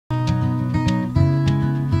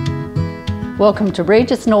Welcome to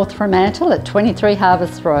Regis North Fremantle at 23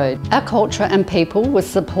 Harvest Road. Our culture and people will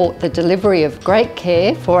support the delivery of great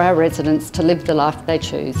care for our residents to live the life they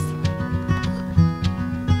choose.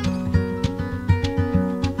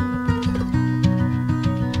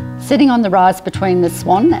 Sitting on the rise between the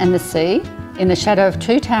Swan and the sea, in the shadow of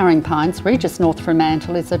two towering pines, Regis North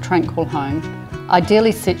Fremantle is a tranquil home,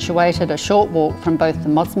 ideally situated a short walk from both the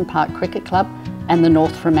Mosman Park Cricket Club and the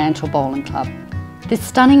North Fremantle Bowling Club. This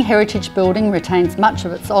stunning heritage building retains much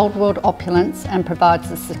of its old world opulence and provides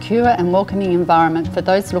a secure and welcoming environment for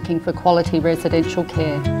those looking for quality residential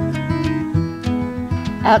care.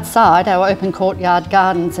 Outside, our open courtyard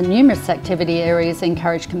gardens and numerous activity areas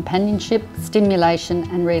encourage companionship, stimulation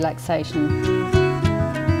and relaxation.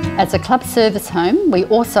 As a club service home, we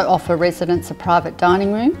also offer residents a private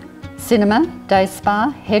dining room, cinema, day spa,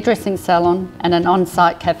 hairdressing salon and an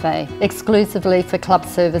on-site cafe, exclusively for club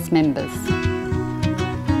service members.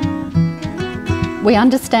 We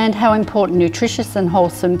understand how important nutritious and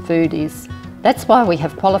wholesome food is. That's why we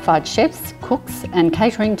have qualified chefs, cooks and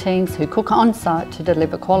catering teams who cook on site to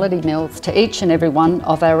deliver quality meals to each and every one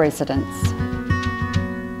of our residents.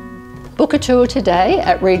 Book a tour today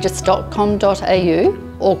at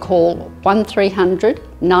regis.com.au or call 1300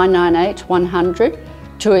 998 100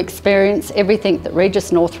 to experience everything that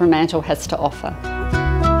Regis North Fremantle has to offer.